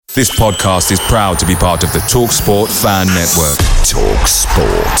This podcast is proud to be part of the TalkSport Fan Network.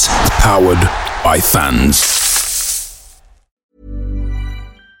 TalkSport. Powered by fans.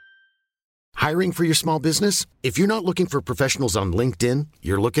 Hiring for your small business? If you're not looking for professionals on LinkedIn,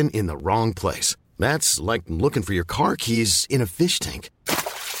 you're looking in the wrong place. That's like looking for your car keys in a fish tank.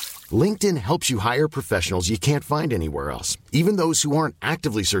 LinkedIn helps you hire professionals you can't find anywhere else, even those who aren't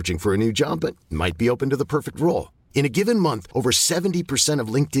actively searching for a new job but might be open to the perfect role. In a given month, over 70% of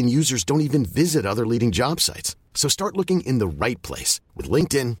LinkedIn users don't even visit other leading job sites. So start looking in the right place. With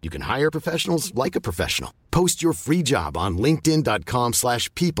LinkedIn, you can hire professionals like a professional. Post your free job on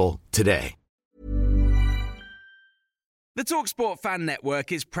linkedin.com/people today. The TalkSport Fan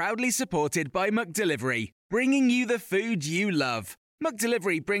Network is proudly supported by McDelivery, bringing you the food you love.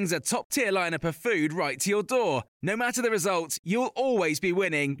 McDelivery brings a top-tier lineup of food right to your door. No matter the result, you'll always be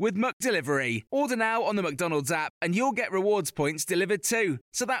winning with McDelivery. Order now on the McDonald's app and you'll get rewards points delivered too.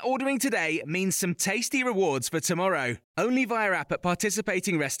 So that ordering today means some tasty rewards for tomorrow. Only via app at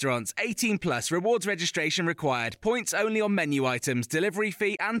participating restaurants. 18 plus. Rewards registration required. Points only on menu items. Delivery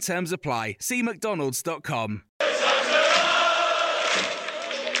fee and terms apply. See mcdonalds.com.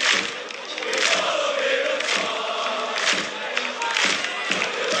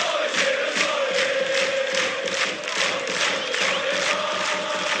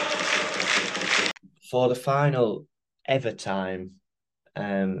 For the final ever time,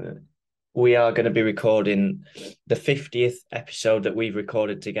 we are going to be recording the 50th episode that we've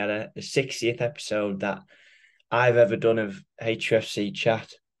recorded together, the 60th episode that I've ever done of HUFC Chat.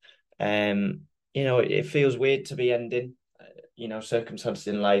 It feels weird to be ending. Circumstances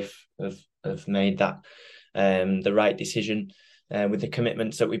in life have made that the right decision with the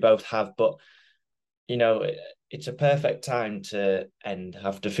commitments that we both have. But, it's a perfect time to end.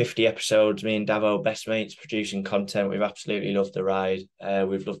 After 50 episodes, me and Davo, best mates, producing content. We've absolutely loved the ride.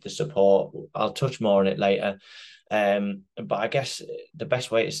 We've loved the support. I'll touch more on it later. But I guess the best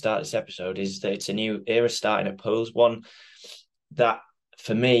way to start this episode is that it's a new era starting at Pools. One that,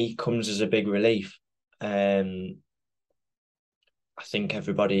 for me, comes as a big relief. I think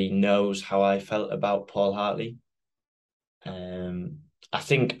everybody knows how I felt about Paul Hartley. I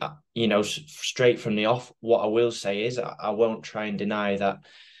think, straight from the off, what I will say is I won't try and deny that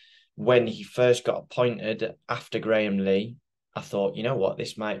when he first got appointed after Graham Lee, I thought, you know what,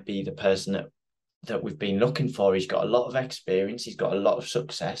 this might be the person that we've been looking for. He's got a lot of experience. He's got a lot of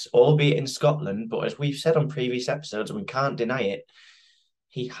success, albeit in Scotland. But as we've said on previous episodes, and we can't deny it,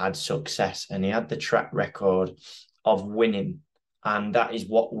 he had success and he had the track record of winning. And that is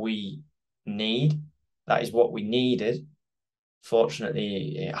what we need. That is what we needed.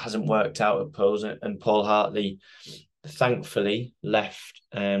 Fortunately, it hasn't worked out at Pools, and Paul Hartley, thankfully, left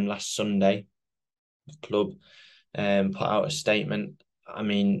last Sunday. The club put out a statement. I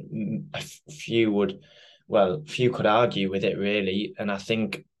mean, few could argue with it, really, and I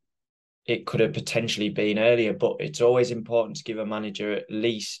think it could have potentially been earlier, but it's always important to give a manager at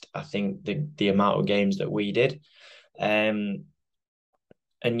least, I think, the amount of games that we did. And,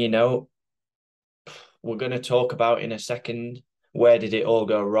 we're going to talk about in a second, where did it all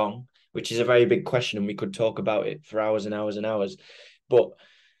go wrong? Which is a very big question, and we could talk about it for hours and hours and hours. But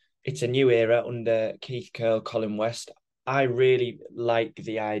it's a new era under Keith Curle, Colin West. I really like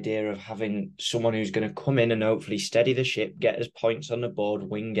the idea of having someone who's going to come in and hopefully steady the ship, get us points on the board,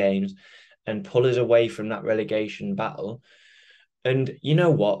 win games, and pull us away from that relegation battle. And you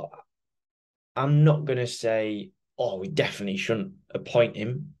know what? I'm not going to say, we definitely shouldn't appoint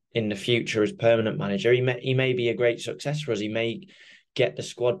him in the future as permanent manager. He may be a great success for us. He may get the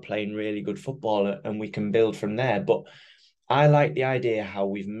squad playing really good football and we can build from there. But I like the idea how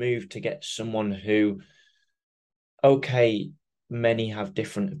we've moved to get someone who, okay, many have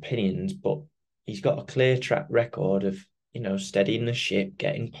different opinions, but he's got a clear track record of, steadying the ship,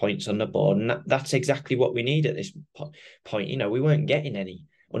 getting points on the board. And that's exactly what we need at this point. We weren't getting any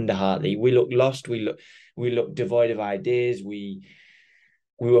under Hartley. We looked lost. We looked devoid of ideas. We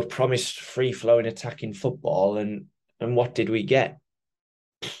were promised free-flowing attacking football, and what did we get?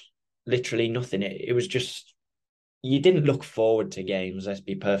 Literally nothing. It was just, you didn't look forward to games, let's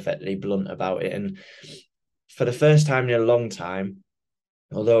be perfectly blunt about it. And for the first time in a long time,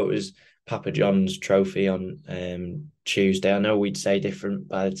 although it was Papa John's trophy on Tuesday, I know we'd say different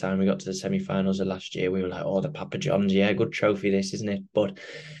by the time we got to the semi-finals of last year. We were like, the Papa John's, yeah, good trophy this, isn't it? But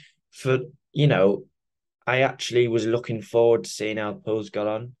I actually was looking forward to seeing how Pools got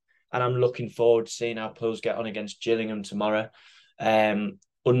on. And I'm looking forward to seeing how Pools get on against Gillingham tomorrow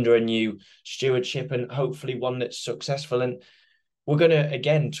under a new stewardship, and hopefully one that's successful. And we're going to,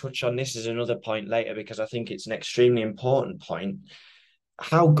 again, touch on this as another point later, because I think it's an extremely important point.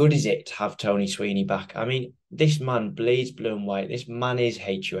 how good is it to have Tony Sweeney back? I mean, this man bleeds blue and white. This man is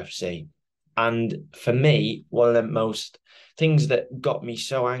HUFC. And for me, one of the most things that got me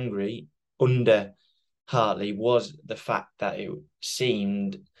so angry under Hartley was the fact that it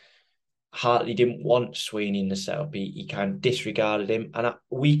seemed Hartley didn't want Sweeney in the setup. He kind of disregarded him. And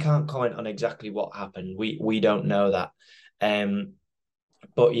we can't comment on exactly what happened. We don't know that.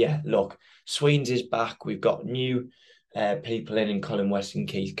 But yeah, look, Sweeney's is back. We've got new people in Colin West and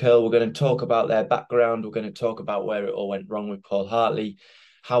Keith Curl. We're going to talk about their background. We're going to talk about where it all went wrong with Paul Hartley,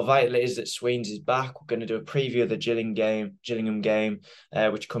 how vital it is that Sweeney's is back. We're going to do a preview of the Gillingham game,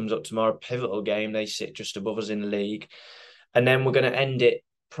 which comes up tomorrow, pivotal game. They sit just above us in the league. And then we're going to end it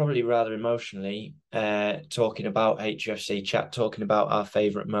probably rather emotionally, talking about HUFC chat, talking about our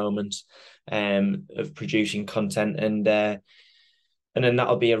favourite moments of producing content. And then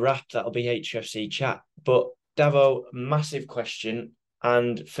that'll be a wrap. That'll be HUFC chat. But Davo, massive question,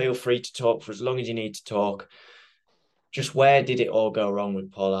 and feel free to talk for as long as you need to talk. Just where did it all go wrong with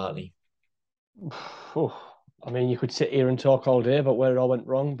Paul Hartley? Oh, I mean, you could sit here and talk all day about where it all went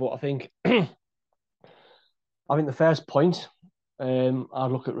wrong, but I think the first point,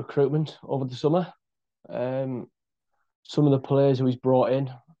 I'd look at recruitment over the summer. Some of the players who he's brought in,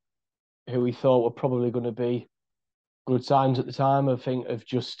 who he thought were probably going to be good signs at the time, I think have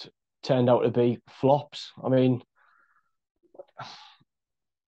just turned out to be flops. I mean,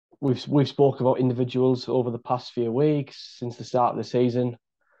 we've spoken about individuals over the past few weeks since the start of the season,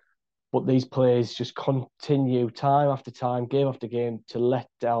 but these players just continue time after time, game after game, to let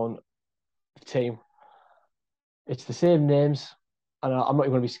down the team. It's the same names, and I'm not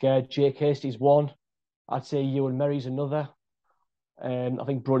even going to be scared. Jake Hastie's one. I'd say Ewan Merry's another. I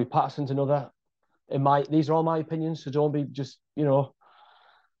think Brodie Patterson's another. These are all my opinions, so don't be just,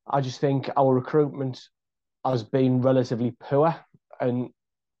 I just think our recruitment has been relatively poor, and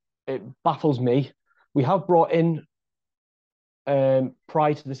it baffles me. We have brought in,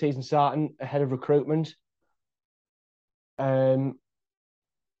 prior to the season starting, a head of recruitment,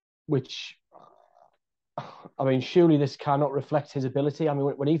 which, I mean, surely this cannot reflect his ability. I mean,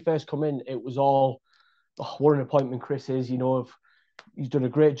 when he first come in, it was all, what an appointment Chris is, he's done a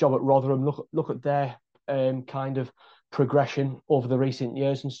great job at Rotherham. Look at their kind of progression over the recent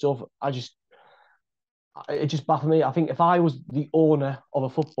years and stuff. It just baffled me. I think if I was the owner of a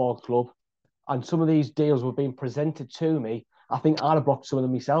football club and some of these deals were being presented to me, I think I'd have blocked some of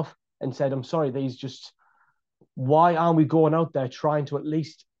them myself and said, I'm sorry, why aren't we going out there trying to at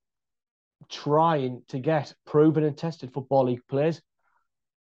least trying to get proven and tested Football League players?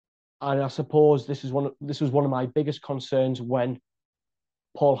 And I suppose this was one of my biggest concerns when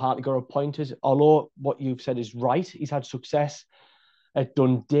Paul Hartley got appointed. Although what you've said is right, he's had success at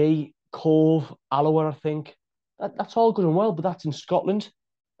Dundee, Cove, Alloa, I think. That's all good and well, but that's in Scotland.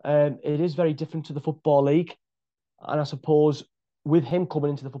 It is very different to the Football League. And I suppose with him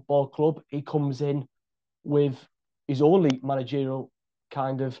coming into the football club, he comes in with his only managerial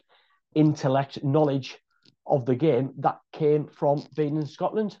kind of intellect, knowledge of the game that came from being in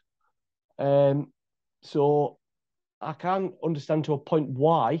Scotland. So I can understand to a point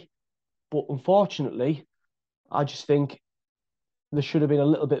why, but unfortunately, I just think there should have been a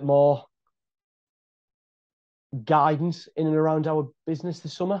little bit more guidance in and around our business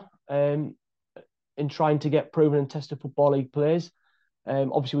this summer, in trying to get proven and tested Football League players.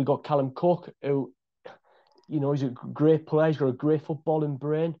 Obviously, we got Callum Cook, who, he's a great player. He's got a great footballing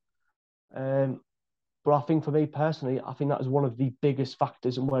brain. But I think for me personally, I think that was one of the biggest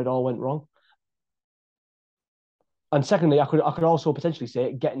factors in where it all went wrong. And secondly, I could also potentially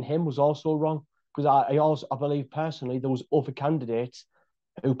say getting him was also wrong, because I believe personally there was other candidates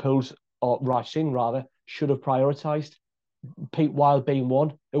who Raj Singh rather should have prioritised. Pete Wild being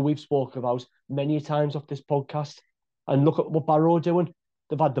one, who we've spoken about many times off this podcast. And look at what Barrow are doing.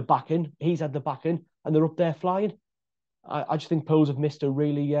 They've had the backing, he's had the backing, and they're up there flying. I just think Pools have missed a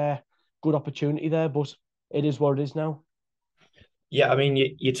really good opportunity there, but it is what it is now. Yeah, I mean,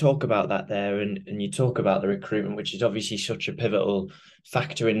 you talk about that there, and you talk about the recruitment, which is obviously such a pivotal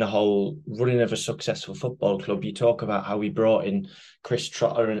factor in the whole running of a successful football club. You talk about how we brought in Chris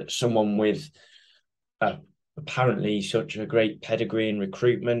Trotter, and someone with apparently such a great pedigree in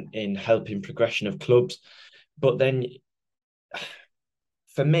recruitment, in helping progression of clubs. But then,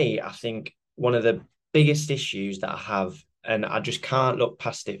 for me, I think one of the biggest issues that I have, and I just can't look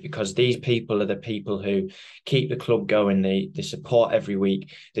past it, because these people are the people who keep the club going. They support every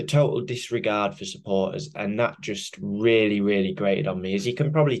week. The total disregard for supporters, and that just really, really grated on me. As you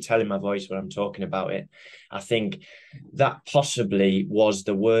can probably tell in my voice when I'm talking about it, I think that possibly was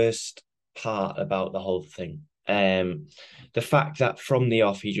the worst part about the whole thing. The fact that from the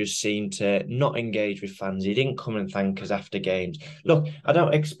off he just seemed to not engage with fans. He didn't come and thank us after games. Look, I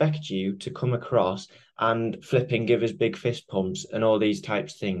don't expect you to come across and flipping give us big fist pumps and all these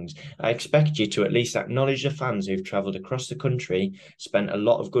types of things. I expect you to at least acknowledge the fans who've travelled across the country, spent a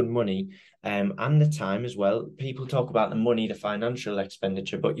lot of good money, and the time as well. People talk about the money, the financial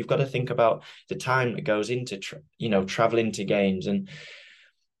expenditure, but you've got to think about the time that goes into traveling to games. And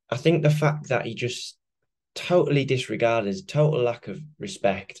I think the fact that he just totally disregarded, total lack of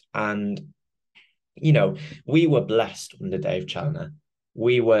respect. And, we were blessed under Dave Challinor.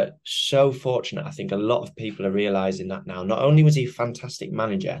 We were so fortunate. I think a lot of people are realizing that now. Not only was he a fantastic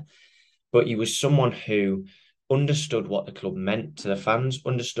manager, but he was someone who understood what the club meant to the fans,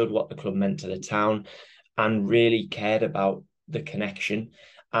 understood what the club meant to the town, and really cared about the connection.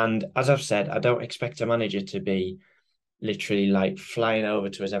 And as I've said, I don't expect a manager to be literally like flying over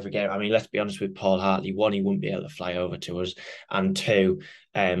to us every game. I mean, let's be honest with Paul Hartley. One, he wouldn't be able to fly over to us, and two,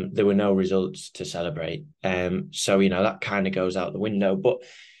 there were no results to celebrate. So that kind of goes out the window. But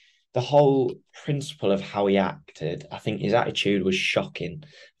the whole principle of how he acted, I think his attitude was shocking. I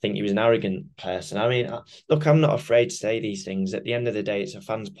think he was an arrogant person. I mean, look, I'm not afraid to say these things. At the end of the day, it's a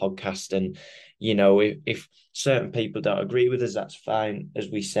fans podcast, and if certain people don't agree with us, that's fine, as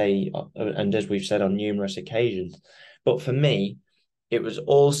we say, and as we've said on numerous occasions. But for me, it was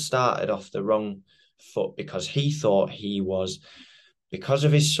all started off the wrong foot because he thought he was, because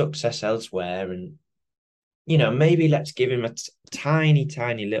of his success elsewhere, and maybe let's give him a tiny,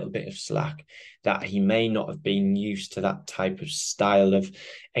 tiny little bit of slack that he may not have been used to that type of style of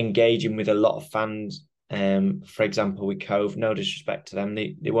engaging with a lot of fans. For example, with Cove, no disrespect to them,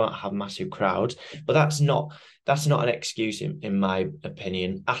 they won't have massive crowds, but that's not an excuse in my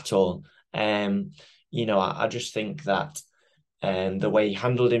opinion at all. I just think that the way he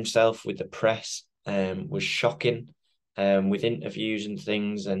handled himself with the press was shocking, with interviews and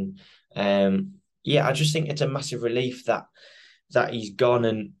things. And I just think it's a massive relief that he's gone.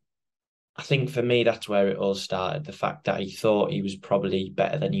 And I think for me, that's where it all started. The fact that he thought he was probably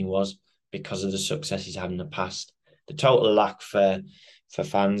better than he was because of the success he's had in the past, the total lack for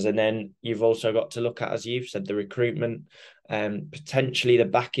fans. And then you've also got to look at, as you've said, the recruitment, potentially the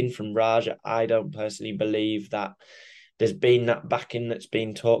backing from Raj. I don't personally believe that there's been that backing that's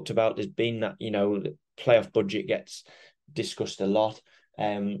been talked about. There's been that, the playoff budget gets discussed a lot.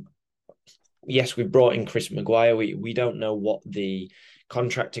 Yes, we brought in Chris Maguire. We don't know what the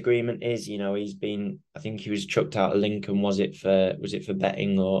contract agreement is. I think he was chucked out of Lincoln. Was it for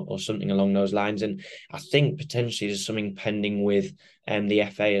betting or something along those lines? And I think potentially there's something pending with the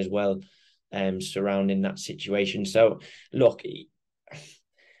FA as well, surrounding that situation. So look,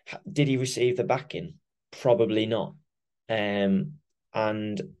 did he receive the backing? Probably not. And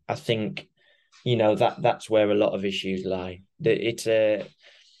I think that's where a lot of issues lie. It's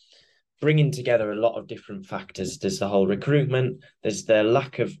bringing together a lot of different factors. There's the whole recruitment, there's the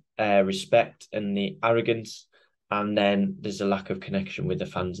lack of respect and the arrogance, and then there's a lack of connection with the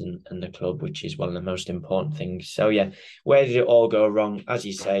fans and the club, which is one of the most important things. So yeah, where did it all go wrong? As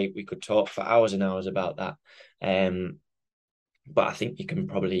you say, we could talk for hours and hours about that. But I think you can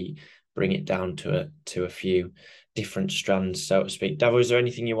probably bring it down to a few different strands, so to speak. Davo, is there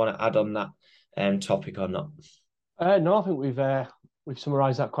anything you want to add on that topic or not? No, I think we've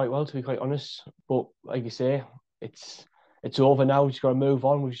summarised that quite well, to be quite honest. But like you say, it's over now. We've just got to move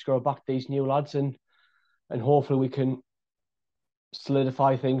on. We've just got to back these new lads, and hopefully we can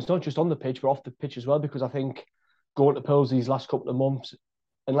solidify things, not just on the pitch, but off the pitch as well. Because I think going to Pools these last couple of months,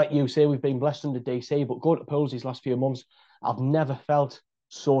 and like you say, we've been blessed under DC, but going to Pools these last few months, I've never felt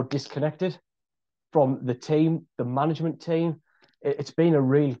so disconnected from the team, the management team. It's been a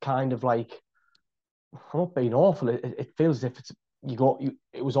real kind of like, I'm not being awful. It feels as if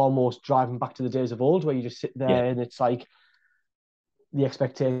it was almost driving back to the days of old, where you just sit there and it's like the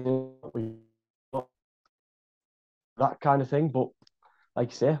expectation, that kind of thing. But like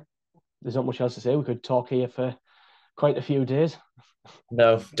you say, there's not much else to say. We could talk here for quite a few days.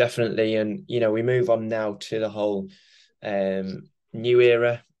 No, definitely. And, we move on now to the whole new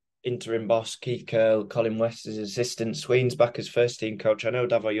era. Interim boss Keith Curle, Colin West as assistant, Sweens back as first team coach. I know,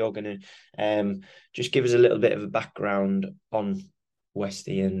 Davo, you're going to just give us a little bit of a background on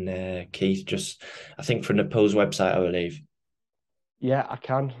Westy and Keith, just I think from the Pools website, I believe. Yeah, I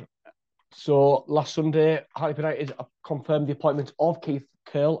can. So last Sunday, Hartlepool United confirmed the appointment of Keith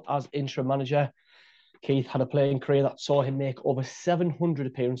Curle as interim manager. Keith had a playing career that saw him make over 700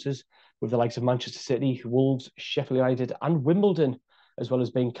 appearances with the likes of Manchester City, Wolves, Sheffield United and Wimbledon, as well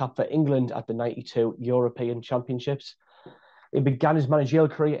as being capped for England at the 92 European Championships. He began his managerial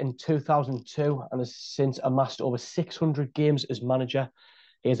career in 2002 and has since amassed over 600 games as manager.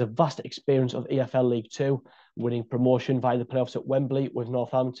 He has a vast experience of EFL League Two, winning promotion via the playoffs at Wembley with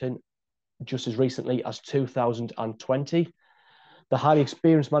Northampton just as recently as 2020. The highly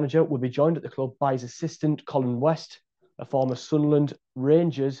experienced manager will be joined at the club by his assistant, Colin West, a former Sunderland,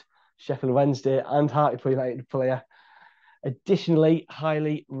 Rangers, Sheffield Wednesday and Hartlepool United player. Additionally,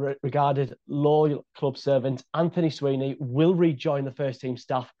 highly regarded loyal club servant Anthony Sweeney will rejoin the first team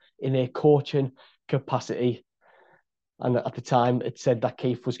staff in a coaching capacity. And at the time, it said that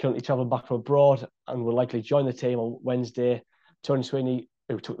Keith was currently travelling back from abroad and will likely join the team on Wednesday. Tony Sweeney,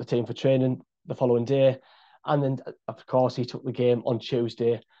 who took the team for training the following day. And then, of course, he took the game on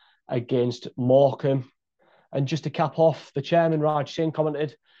Tuesday against Morecambe. And just to cap off, the chairman, Raj Singh,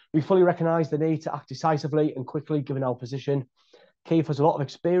 commented, "We fully recognise the need to act decisively and quickly given our position. Keith has a lot of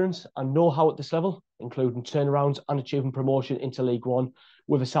experience and know-how at this level, including turnarounds and achieving promotion into League One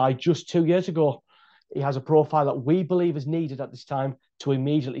with a side just 2 years ago. He has a profile that we believe is needed at this time to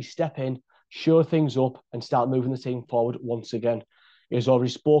immediately step in, shore things up and start moving the team forward once again." He has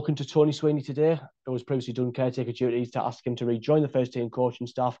already spoken to Tony Sweeney today, who has previously done caretaker duties, to ask him to rejoin the first team coaching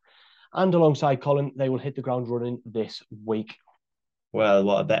staff. And alongside Colin, they will hit the ground running this week. Well,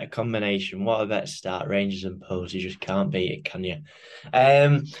 what a better combination. What a better start. Rangers and Poles. You just can't beat it, can you?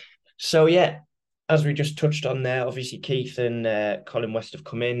 So, yeah, as we just touched on there, obviously Keith and Colin West have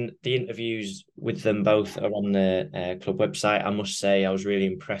come in. The interviews with them both are on the club website. I must say, I was really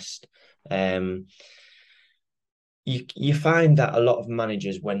impressed. You find that a lot of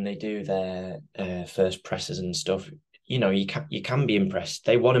managers, when they do their first presses and stuff, you can be impressed.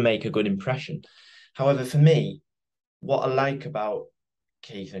 They want to make a good impression. However, for me, what I like about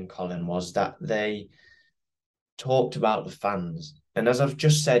Keith and Colin was that they talked about the fans. And as I've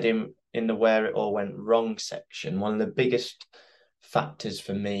just said in the where it all went wrong section, one of the biggest factors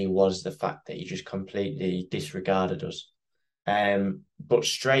for me was the fact that he just completely disregarded us. But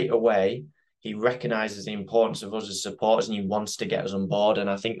straight away, he recognises the importance of us as supporters and he wants to get us on board. And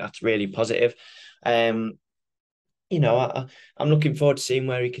I think that's really positive. I'm looking forward to seeing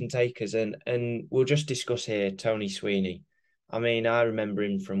where he can take us. And we'll just discuss here Tony Sweeney. I mean, I remember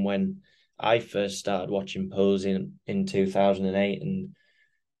him from when I first started watching Poles in 2008. And,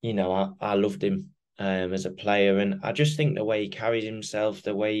 I loved him as a player. And I just think the way he carries himself,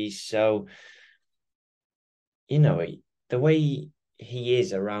 the way he's so, the way he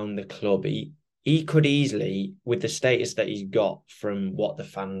is around the club, he could easily, with the status that he's got from what the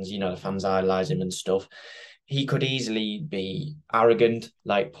fans, the fans idolise him and stuff, he could easily be arrogant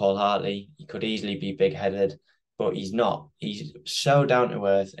like Paul Hartley. He could easily be big-headed, but he's not. He's so down to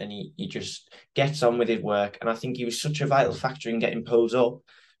earth and he just gets on with his work. And I think he was such a vital factor in getting Poles up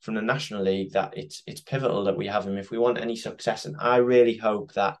from the National League that it's pivotal that we have him if we want any success. And I really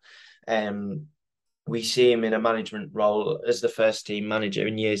hope that we see him in a management role as the first team manager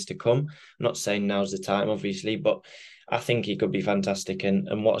in years to come. I'm not saying now's the time, obviously, but I think he could be fantastic.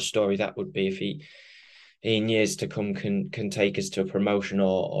 And what a story that would be if he in years to come can take us to a promotion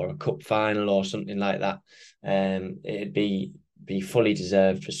or a cup final or something like that. It'd be fully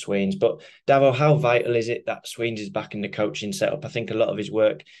deserved for Sweens. But Davo, how vital is it that Sweens is back in the coaching setup? I think a lot of his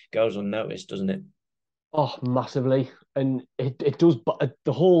work goes unnoticed, doesn't it? Oh, massively. And it does, but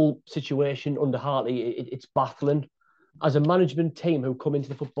the whole situation under Hartley, it's baffling. As a management team who come into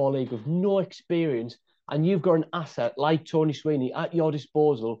the Football League with no experience, and you've got an asset like Tony Sweeney at your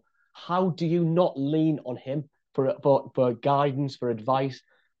disposal, how do you not lean on him for guidance, for advice?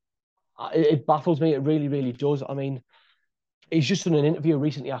 It baffles me. It really, really does. I mean, he's just done an interview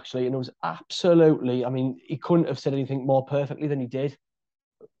recently, actually, and it was absolutely, I mean, he couldn't have said anything more perfectly than he did.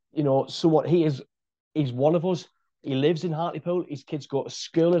 So he's one of us. He lives in Hartlepool. His kids go to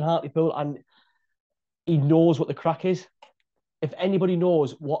school in Hartlepool, and he knows what the crack is. If anybody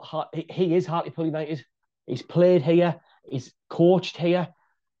knows he is Hartlepool United, he's played here, he's coached here.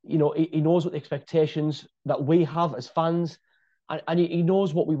 He knows what the expectations that we have as fans, and he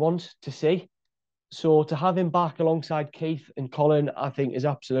knows what we want to see. So to have him back alongside Keith and Colin, I think is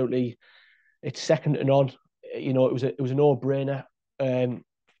absolutely, it's second to none. It was a no-brainer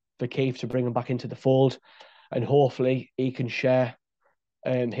for Keith to bring him back into the fold, and hopefully he can share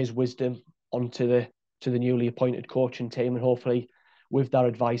his wisdom onto the newly appointed coaching team, and hopefully with that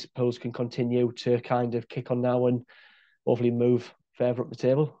advice, Poles can continue to kind of kick on now and hopefully move further up the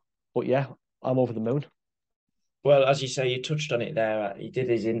table. But yeah, I'm over the moon. Well, as you say, you touched on it there. He did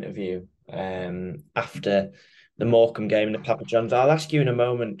his interview after the Morecambe game in the Papa John's. I'll ask you in a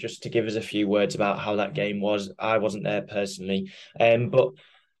moment just to give us a few words about how that game was. I wasn't there personally, but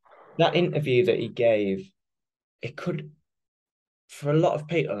that interview that he gave, it could for a lot of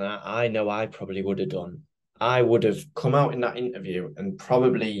people, and I know I probably would have done, I would have come out in that interview and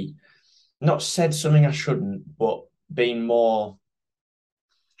probably not said something I shouldn't, but been more,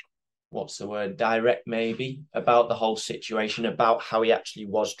 what's the word, direct maybe, about the whole situation, about how he actually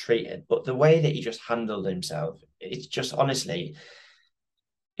was treated. But the way that he just handled himself, it's just honestly,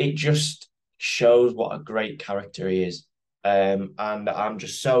 it just shows what a great character he is. And I'm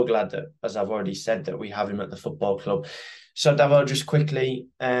just so glad that, as I've already said, that we have him at the football club. So, Davo, just quickly,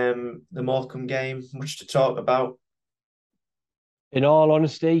 the Morecambe game, much to talk about. In all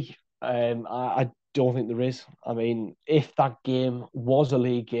honesty, I don't think there is. I mean, if that game was a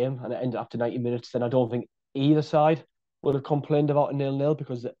league game and it ended after 90 minutes, then I don't think either side would have complained about a 0-0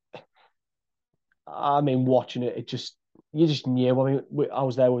 because, I mean, watching it, you just knew. I mean, I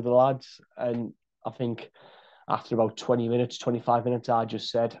was there with the lads, and I think after about 20 minutes, 25 minutes,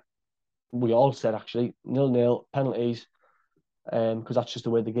 we all said actually, 0-0, penalties, because that's just the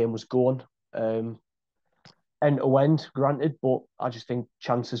way the game was going. End to end, granted, but I just think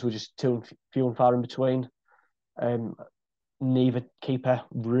chances were just too few and far in between. Neither keeper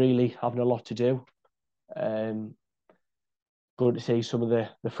really having a lot to do. Good to see some of the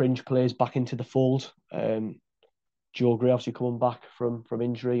fringe players back into the fold. Joe Gray obviously coming back from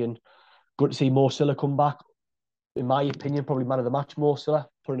injury, and good to see Mo Silla come back. In my opinion, probably man of the match, Mo Silla,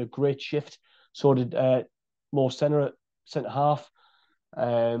 putting a great shift. So did Mo Senna at centre half.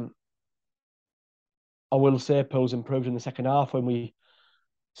 I will say Pools improved in the second half when we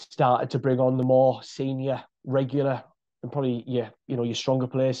started to bring on the more senior, regular, and probably, your stronger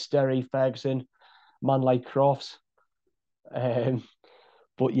players, Sterry, Ferguson, man like Crofts.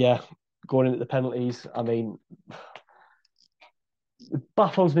 But yeah, going into the penalties, I mean, it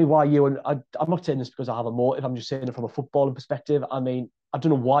baffles me why I'm not saying this because I have a motive, I'm just saying it from a footballing perspective. I mean, I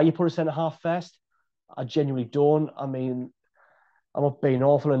don't know why you put a centre half first. I genuinely don't. I mean, I'm not being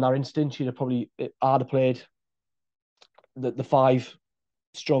awful in that instance. I'd have played the five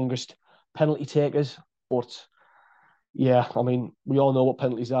strongest penalty takers. But yeah, I mean, we all know what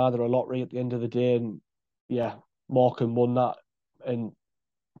penalties are. They're a lottery at the end of the day. And yeah, Morecambe won that. And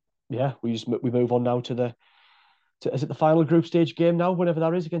yeah, we move on now to is it the final group stage game now, whenever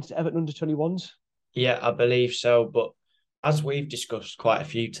that is, against Everton under 21s? Yeah, I believe so. But as we've discussed quite a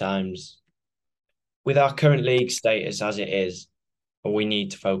few times, with our current league status as it is, we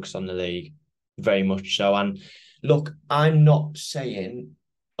need to focus on the league very much so. And look, I'm not saying,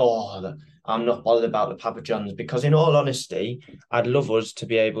 I'm not bothered about the Papa Johns, because in all honesty, I'd love us to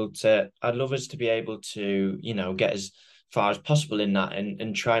be able to, get as far as possible in that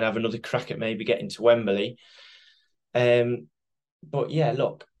and try and have another crack at maybe getting to Wembley. But yeah,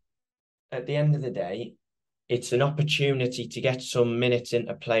 look, at the end of the day, it's an opportunity to get some minutes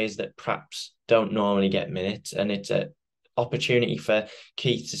into players that perhaps don't normally get minutes, and it's an opportunity for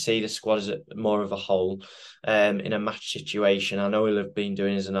Keith to see the squad as more of a whole in a match situation. I know he'll have been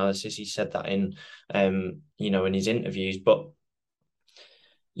doing his analysis. He said that in his interviews. But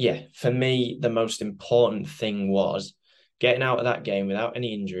yeah, for me, the most important thing was getting out of that game without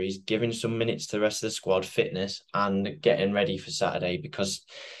any injuries, giving some minutes to the rest of the squad, fitness, and getting ready for Saturday, because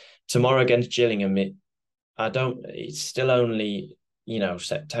tomorrow against Gillingham, it's still only,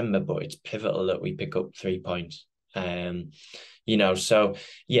 September, but it's pivotal that we pick up 3 points. So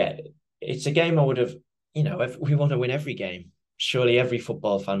yeah, it's a game I would have, we want to win every game. Surely every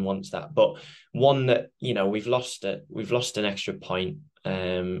football fan wants that, but one that, we've lost an extra point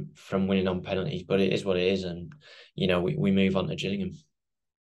from winning on penalties, but it is what it is. And, we move on to Gillingham.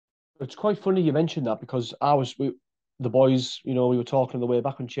 It's quite funny you mentioned that, because the boys, we were talking on the way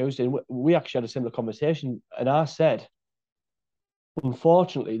back on Tuesday, and we actually had a similar conversation. And I said,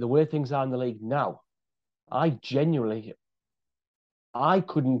 unfortunately, the way things are in the league now, I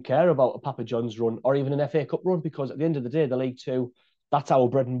couldn't care about a Papa John's run or even an FA Cup run, because at the end of the day, the League Two, that's our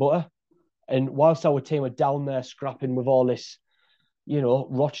bread and butter. And whilst our team are down there scrapping with all this,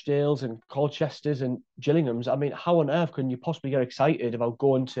 Rochdales and Colchesters and Gillinghams, I mean, how on earth can you possibly get excited about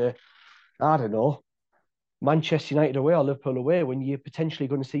going to, I don't know, Manchester United away or Liverpool away when you're potentially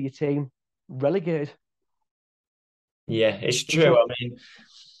going to see your team relegated? Yeah, it's true. I mean,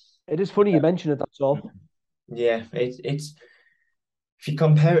 it is funny you mention it, that's all. Yeah, it's if you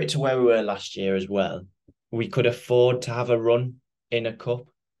compare it to where we were last year as well, we could afford to have a run in a cup,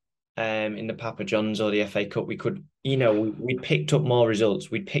 in the Papa Johns or the FA Cup. We could, we picked up more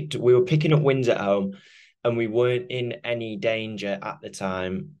results. We were picking up wins at home, and we weren't in any danger at the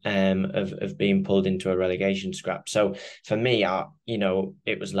time of being pulled into a relegation scrap. So for me,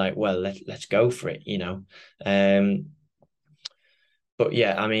 it was like, well, let's go for it, But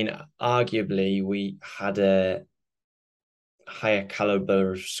yeah, I mean, arguably we had higher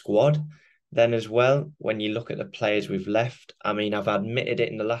caliber of squad then as well. When you look at the players we've left, I mean, I've admitted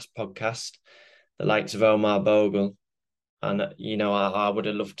it in the last podcast, the likes of Omar Bogle, and I would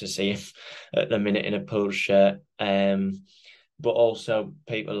have loved to see him at the minute in a Pools shirt. But also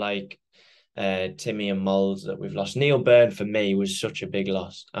people like Timmy and Mols that we've lost. Neil Byrne for me was such a big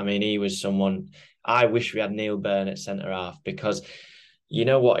loss. I mean, he was someone I wish we had Neil Byrne at centre half, because you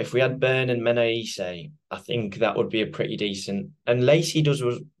know what? If we had Byrne and Menaise, I think that would be a pretty decent. And Lacey does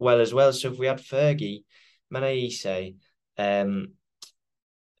well as well. So if we had Fergie, Menaise, Byrne,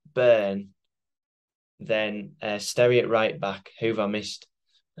 then Sterry at right back. Who've I missed?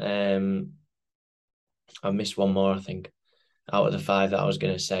 I missed one more, I think, out of the five that I was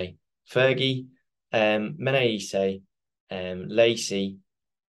going to say. Fergie, Menaise, Lacey,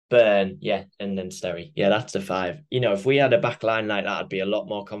 Byrne, yeah, and then Sterry. Yeah, that's the five. If we had a back line like that, I'd be a lot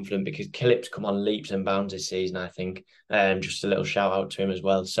more confident, because Killip's come on leaps and bounds this season, I think. Just a little shout out to him as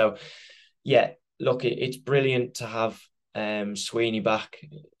well. So, yeah, look, it's brilliant to have Sweeney back.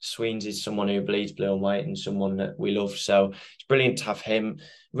 Sweens is someone who bleeds blue and white and someone that we love. So it's brilliant to have him.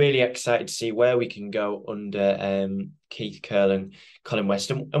 Really excited to see where we can go under Keith Curle and Colin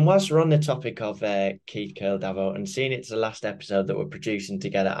West. And whilst we're on the topic of Keith Curle, Davo, and seeing it's the last episode that we're producing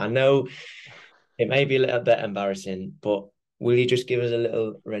together, I know it may be a little bit embarrassing, but will you just give us a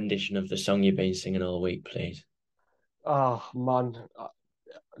little rendition of the song you've been singing all week, please? Oh, man.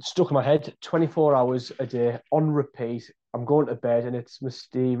 Stuck in my head 24 hours a day on repeat. I'm going to bed and it's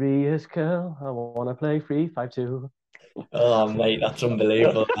Mysterious Curl. I want to play 3-5-2. Oh, mate, that's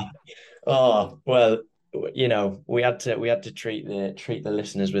unbelievable. Oh, well, we had to treat the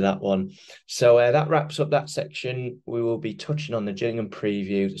listeners with that one. So that wraps up that section. We will be touching on the Gillingham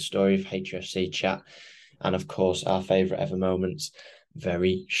preview, the story of HFC chat, and of course our favourite ever moments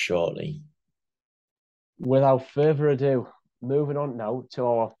very shortly. Without further ado, moving on now to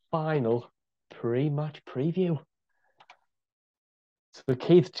our final pre-match preview. So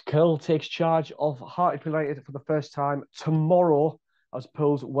Keith Curle takes charge of Hartlepool United for the first time tomorrow as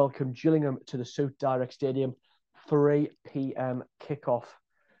Pools welcome Gillingham to the Suit Direct Stadium, 3 p.m. kickoff.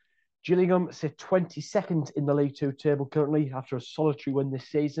 Gillingham sit 22nd in the League Two table currently after a solitary win this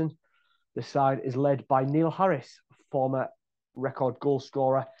season. The side is led by Neil Harris, former record goal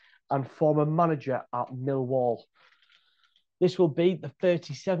scorer and former manager at Millwall. This will be the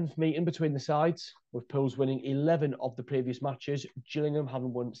 37th meeting between the sides, with Pools winning 11 of the previous matches, Gillingham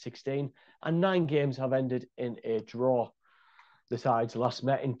having won 16, and 9 games have ended in a draw. The sides last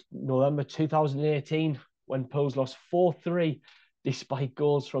met in November 2018, when Pools lost 4-3, despite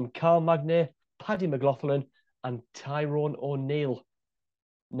goals from Carl Magnay, Paddy McLaughlin, and Tyrone O'Neill.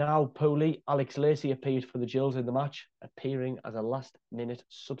 Now, Pooley, Alex Lacey appeared for the Gills in the match, appearing as a last-minute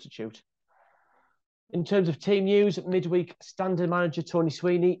substitute. In terms of team news, midweek standing manager Tony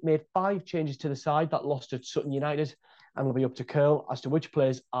Sweeney made 5 changes to the side that lost at Sutton United, and will be up to Curle as to which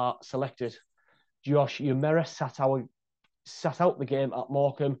players are selected. Josh Umera sat out the game at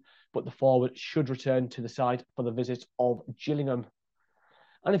Morecambe, but the forward should return to the side for the visit of Gillingham.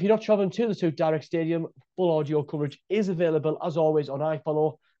 And if you're not travelling to the Suit Direct Stadium, full audio coverage is available as always on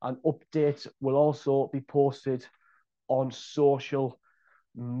iFollow, and updates will also be posted on social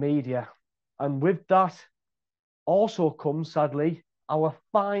media. And with that also comes, sadly, our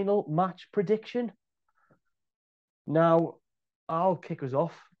final match prediction. Now, I'll kick us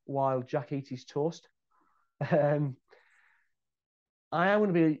off while Jack eats his toast. I am going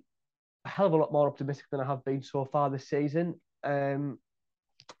to be a hell of a lot more optimistic than I have been so far this season.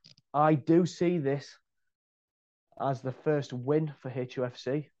 I do see this as the first win for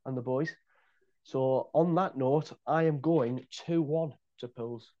HUFC and the boys. So on that note, I am going 2-1 to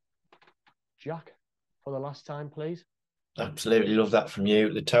Pools. Jack, for the last time, please. Absolutely love that from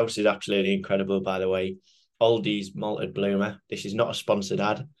you. The toast is absolutely incredible, by the way. Aldi's Malted Bloomer. This is not a sponsored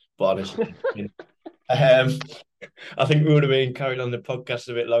ad, but honestly, I think we would have been carried on the podcast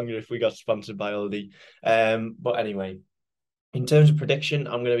a bit longer if we got sponsored by Aldi. But anyway, in terms of prediction,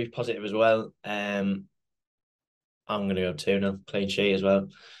 I'm going to be positive as well. I'm going to go 2-0, clean sheet as well.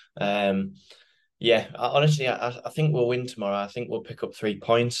 Yeah, honestly, I think we'll win tomorrow. I think we'll pick up 3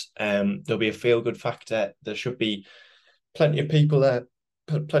 points. There'll be a feel-good factor. There should be plenty of people there,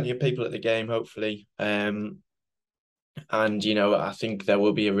 plenty of people at the game, hopefully. And, I think there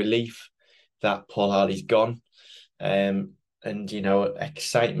will be a relief that Paul Harley's gone. And,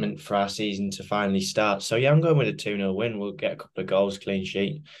 excitement for our season to finally start. So, yeah, I'm going with a 2-0 win. We'll get a couple of goals, clean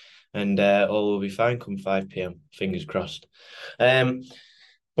sheet, and all will be fine come 5 p.m. Fingers crossed.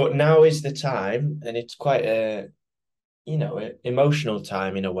 But now is the time, and it's quite a, emotional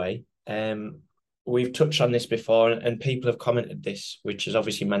time in a way. we've touched on this before, and people have commented this, which has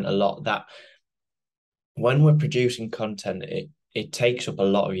obviously meant a lot, that when we're producing content, it takes up a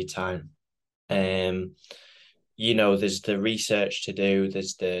lot of your time. There's the research to do,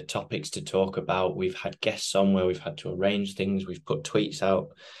 there's the topics to talk about. We've had guests on where we've had to arrange things, we've put tweets out.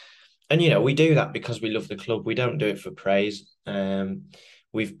 And, we do that because we love the club. We don't do it for praise.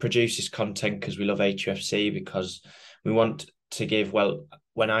 We've produced this content because we love HUFC, because we want to give,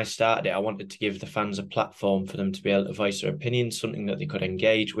 when I started it, I wanted to give the fans a platform for them to be able to voice their opinions, something that they could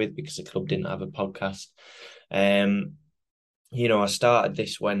engage with, because the club didn't have a podcast. I started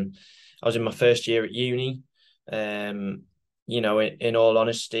this when I was in my first year at uni. In all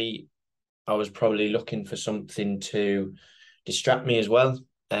honesty, I was probably looking for something to distract me as well.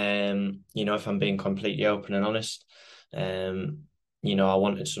 If I'm being completely open and honest, I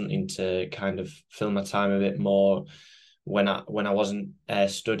wanted something to kind of fill my time a bit more when I wasn't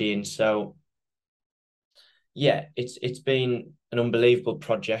studying. So yeah, it's been an unbelievable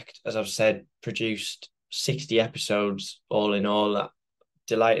project. As I've said, produced 60 episodes all in all.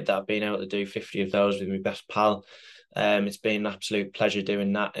 Delighted that I've been able to do 50 of those with my best pal. It's been an absolute pleasure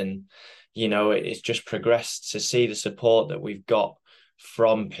doing that, and it's just progressed to see the support that we've got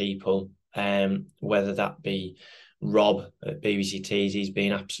from people, whether that be Rob at BBC Tees. He's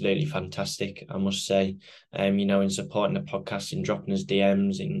been absolutely fantastic, I must say, in supporting the podcast and dropping us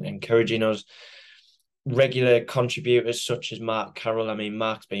DMs and encouraging us. Regular contributors such as Mark Carroll. I mean,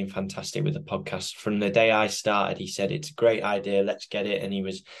 Mark's been fantastic with the podcast. From the day I started, he said, it's a great idea, let's get it. And he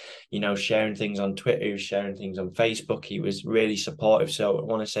was, sharing things on Twitter, he was sharing things on Facebook. He was really supportive. So I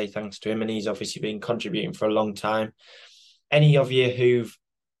want to say thanks to him. And he's obviously been contributing for a long time. Any of you who've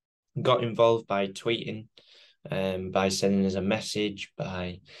got involved by tweeting, by sending us a message,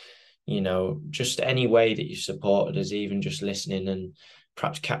 by, just any way that you've supported us, even just listening and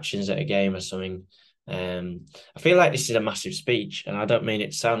perhaps captions at a game or something. I feel like this is a massive speech, and I don't mean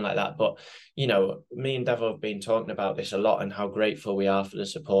it to sound like that, but me and Davo have been talking about this a lot, and how grateful we are for the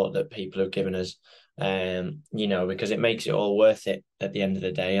support that people have given us, because it makes it all worth it at the end of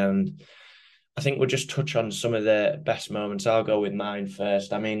the day. And I think we'll just touch on some of the best moments. I'll go with mine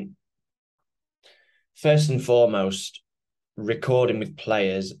first. I mean, first and foremost, recording with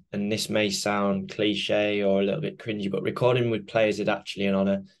players, and this may sound cliche or a little bit cringy, but recording with players is actually an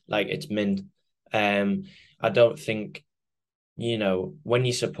honour. Like, it's mint. I don't think, when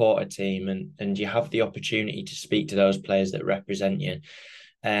you support a team and you have the opportunity to speak to those players that represent you,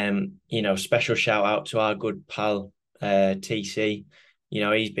 special shout out to our good pal, TC.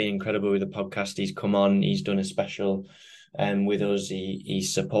 He's been incredible with the podcast. He's come on, he's done a special with us.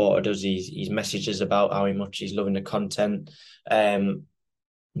 He's supported us. He's messaged us about how much he's loving the content. Then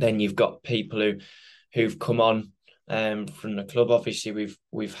you've got people who've come on from the club. Obviously,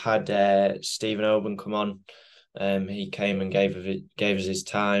 we've had Stephen Oban come on. He came and gave us his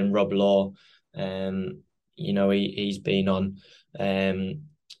time. Rob Law, he's been on, and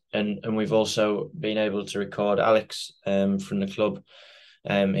we've also been able to record Alex from the club.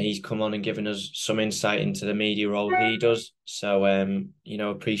 He's come on and given us some insight into the media role he does. So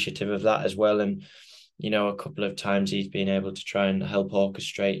appreciative of that as well. And a couple of times he's been able to try and help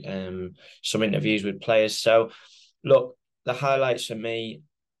orchestrate some interviews with players. So look, the highlights for me,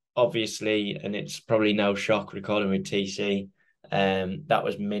 obviously, and it's probably no shock, recording with TC. That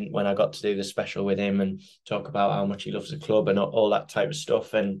was mint when I got to do the special with him and talk about how much he loves the club and all that type of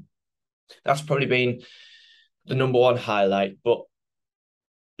stuff. And that's probably been the number one highlight. But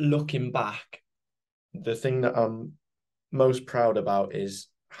looking back, the thing that I'm most proud about is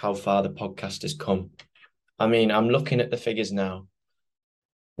how far the podcast has come. I mean, I'm looking at the figures now.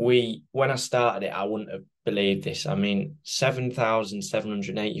 When I started it, I wouldn't have believed this. I mean,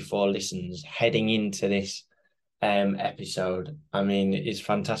 7,784 listens heading into this episode. I mean, it's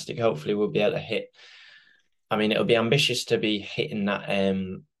fantastic. Hopefully we'll be able to hit, I mean, it'll be ambitious to be hitting that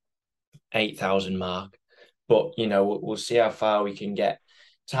 8,000 mark, but we'll see how far we can get.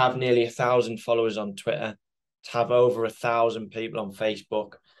 To have nearly 1,000 followers on Twitter, to have over 1,000 people on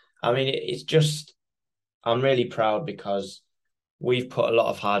Facebook. I mean, it's just, I'm really proud because we've put a lot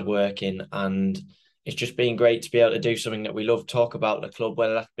of hard work in, and it's just been great to be able to do something that we love, talk about the club,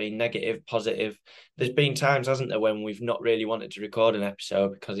 whether that's been negative, positive. There's been times, hasn't there, when we've not really wanted to record an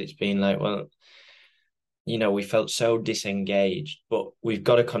episode because it's been like, well, we felt so disengaged, but we've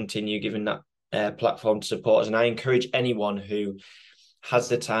got to continue giving that platform to support us. And I encourage anyone who has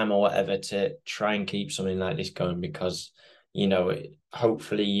the time or whatever to try and keep something like this going, because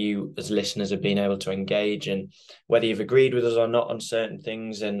hopefully you as listeners have been able to engage, and whether you've agreed with us or not on certain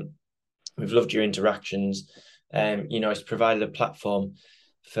things, and we've loved your interactions, it's provided a platform.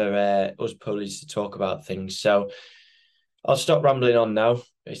 for us Pulleys to talk about things. So I'll stop rambling on now.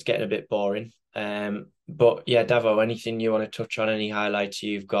 It's getting a bit boring. But yeah, Davo, anything you want to touch on, any highlights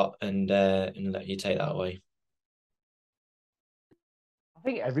you've got, and let you take that away? I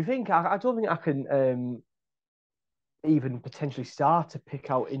think everything. I don't think I can even potentially start to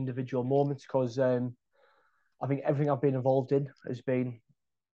pick out individual moments, because I think everything I've been involved in has been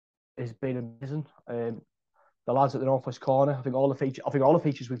amazing. The lads at the Northwest Corner, I think all the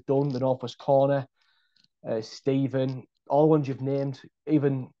features we've done, the Northwest Corner, Stephen, all the ones you've named,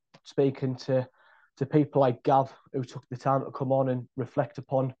 even speaking to people like Gav, who took the time to come on and reflect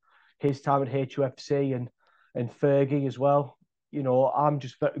upon his time at HUFC, and Fergie as well. You know, I'm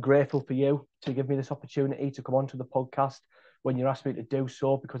just very grateful for you to give me this opportunity to come onto the podcast when you asked me to do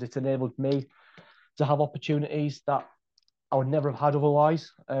so, because it's enabled me to have opportunities that I would never have had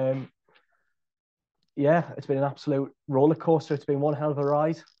otherwise. Yeah, it's been an absolute roller coaster. It's been one hell of a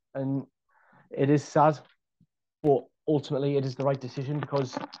ride, and it is sad, but ultimately it is the right decision,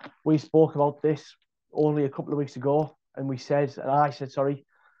 because we spoke about this only a couple of weeks ago, and I said,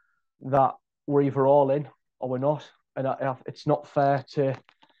 that we're either all in or we're not, and it's not fair to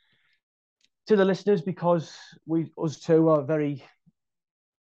the listeners, because us two are very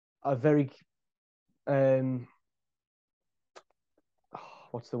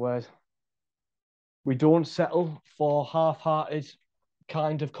what's the word? We don't settle for half-hearted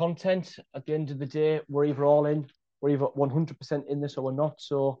kind of content. At the end of the day, we're either all in, we're either 100% in this or we're not.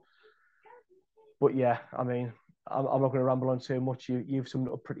 So, but yeah, I mean, I'm not going to ramble on too much. You've summed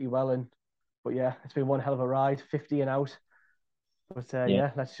it up pretty well. But yeah, it's been one hell of a ride, 50 and out. But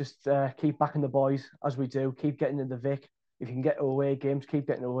yeah, let's just keep backing the boys as we do. Keep getting in the Vic. If you can get away games, keep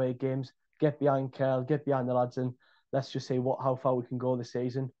getting away games. Get behind Curl, get behind the lads, and let's just see how far we can go this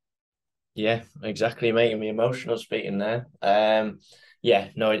season. Yeah, exactly, making me emotional speaking there. Yeah,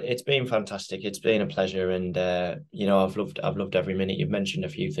 no, it's been fantastic. It's been a pleasure, and you know, I've loved every minute. You've mentioned a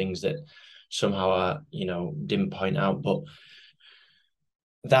few things that somehow I, didn't point out, but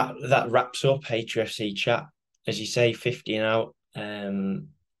that wraps up HUFC chat. As you say, 50 and out.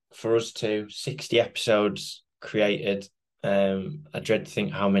 For us to 60 episodes created. I dread to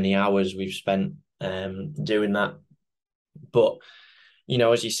think how many hours we've spent doing that, but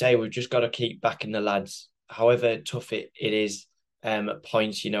as you say, we've just got to keep backing the lads, however tough it is. At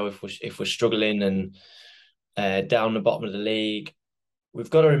points, if we're struggling and down the bottom of the league,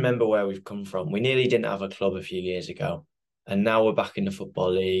 we've got to remember where we've come from. We nearly didn't have a club a few years ago, and now we're back in the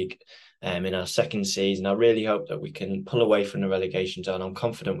Football League in our second season. I really hope that we can pull away from the relegation zone. I'm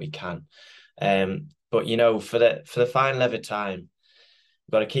confident we can. But for the final ever time,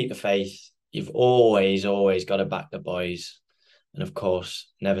 we've got to keep the faith. You've always got to back the boys. And of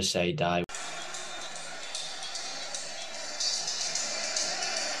course, never say die.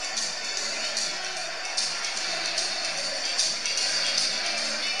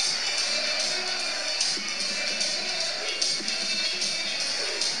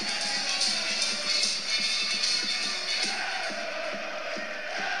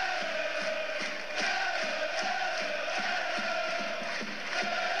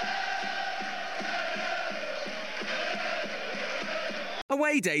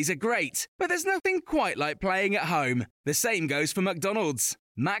 Away days are great, but there's nothing quite like playing at home. The same goes for McDonald's.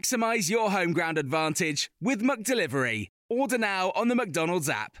 Maximise your home ground advantage with McDelivery. Order now on the McDonald's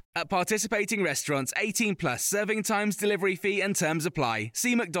app. At participating restaurants, 18 plus serving times, delivery fee and terms apply.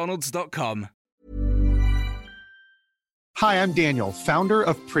 See mcdonalds.com. Hi, I'm Daniel, founder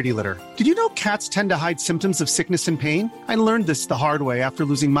of Pretty Litter. Did you know cats tend to hide symptoms of sickness and pain? I learned this the hard way after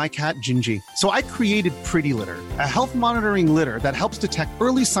losing my cat, Gingy. So I created Pretty Litter, a health monitoring litter that helps detect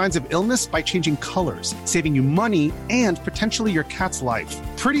early signs of illness by changing colors, saving you money and potentially your cat's life.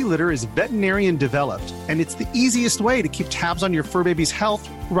 Pretty Litter is veterinarian developed, and it's the easiest way to keep tabs on your fur baby's health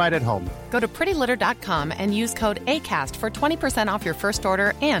right at home. Go to prettylitter.com and use code ACAST for 20% off your first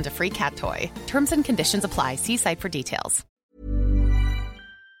order and a free cat toy. Terms and conditions apply. See site for details.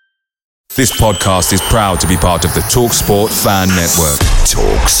 This podcast is proud to be part of the TalkSport Fan Network.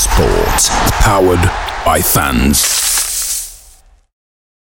 TalkSport. Powered by fans.